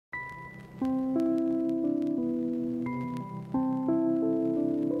Bank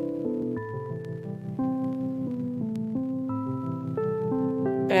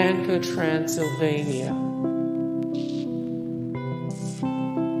of Transylvania,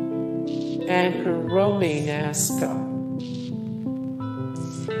 Bank of Romanesca,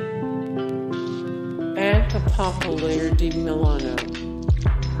 Banca Popolare di Milano,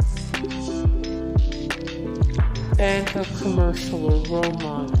 Banca Commerciale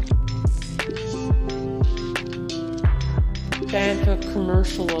Romana, Banca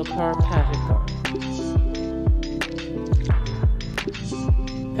Commerciale Carpatica,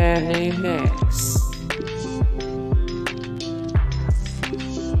 Banamex,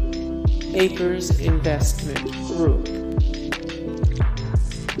 Acres Investment Group,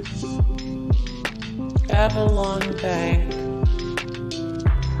 Babylon Bank,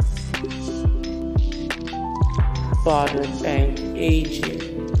 Bader Bank AG,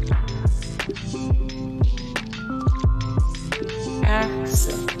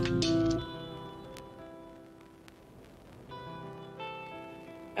 AXA,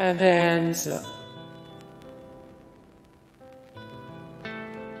 Avanza,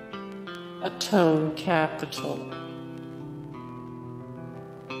 Atone Capital,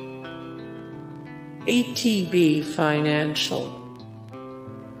 ATB Financial,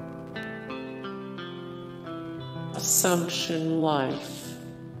 Assumption Life,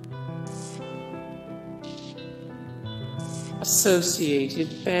 Associated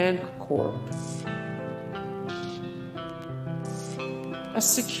Bancorp,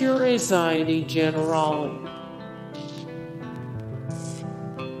 Assicurazioni Generali,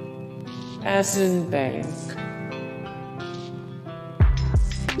 Azin Bank,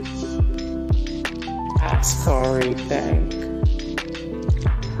 Ascari Bank,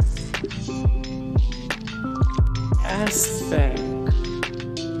 Ast Bank,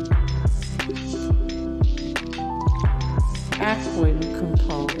 Aquin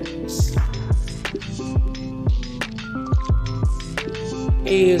Components,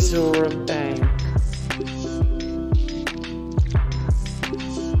 Azora Bank,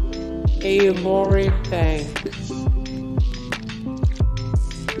 Aomori Bank,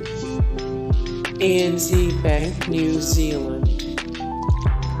 ANZ Bank New Zealand,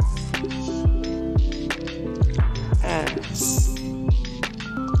 AX,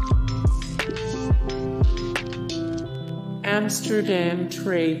 Amsterdam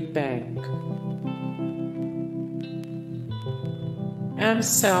Trade Bank,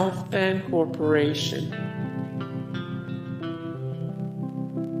 AmSouth Bank Corporation,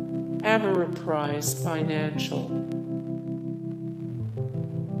 Ameriprise Financial,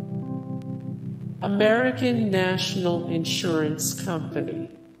 American National Insurance Company,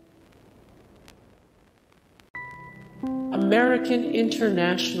 American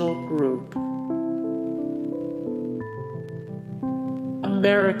International Group,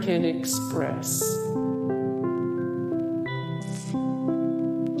 American Express,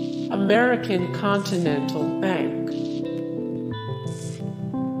 American Continental Bank,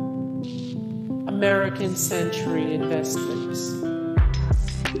 American Century Investments,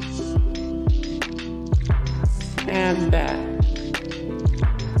 AmBank,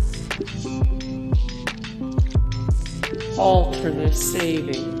 Alternate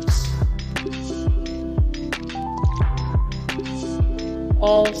Savings,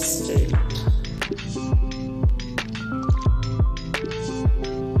 Allstate,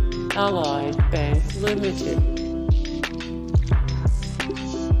 Allied Bank Limited,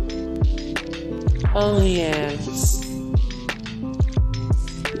 Allianz,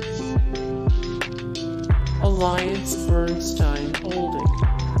 Alliance Bernstein Holding,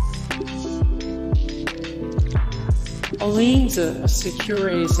 Alianza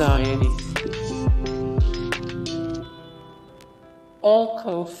Assicurazioni,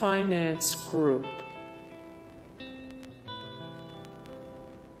 Allco Finance Group,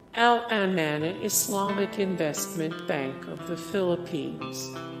 Al-Amana Islamic Investment Bank of the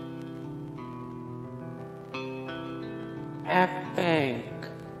Philippines, Bank,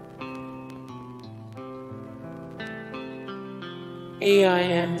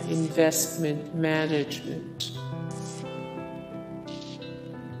 AIM Investment Management,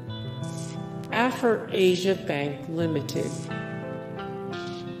 Affer Asia Bank Limited,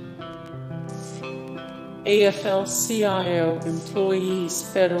 AFL-CIO Employees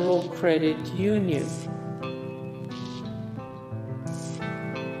Federal Credit Union,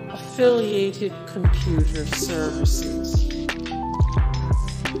 Affiliated Computer Services,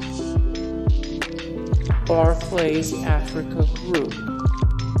 Barclays Africa Group,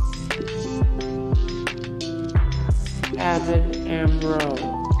 Aben Amro,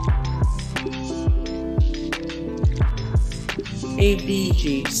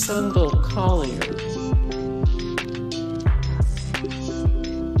 ABG Sundal Collier,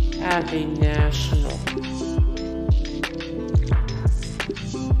 Abbey National,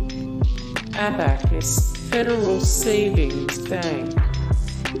 Abacus Federal Savings Bank,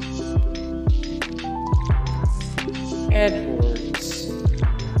 Edwards,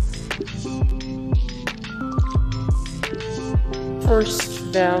 First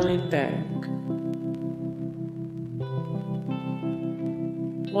Valley Bank,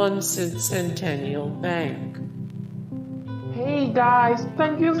 One Centennial Bank. Hey guys,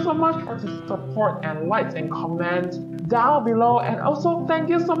 thank you so much for the support and likes and comments down below, and also thank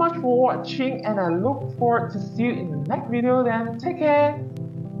you so much for watching, and I look forward to see you in the next video. Then take care,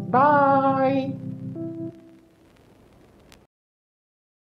 bye.